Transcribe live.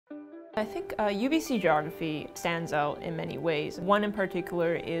I think UBC Geography stands out in many ways. One in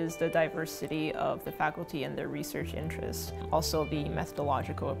particular is the diversity of the faculty and their research interests, also the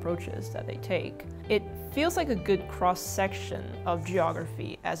methodological approaches that they take. It feels like a good cross-section of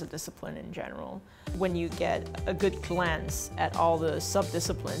geography as a discipline in general, when you get a good glance at all the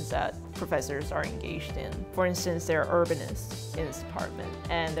sub-disciplines that professors are engaged in. For instance, there are urbanists in this department,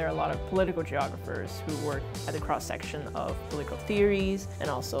 and there are a lot of political geographers who work at the cross-section of political theories and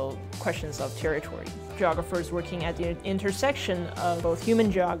also questions of territory. Geographers working at the intersection of both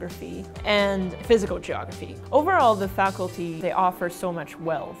human geography and physical geography. Overall, the faculty, they offer so much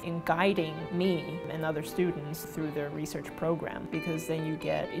wealth in guiding me and other students through their research program, because then you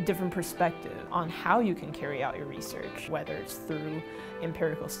get a different perspective on how you can carry out your research, whether it's through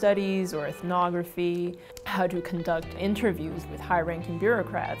empirical studies or ethnography, how to conduct interviews with high-ranking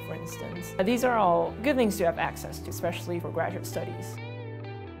bureaucrats, for instance. These are all good things to have access to, especially for graduate studies.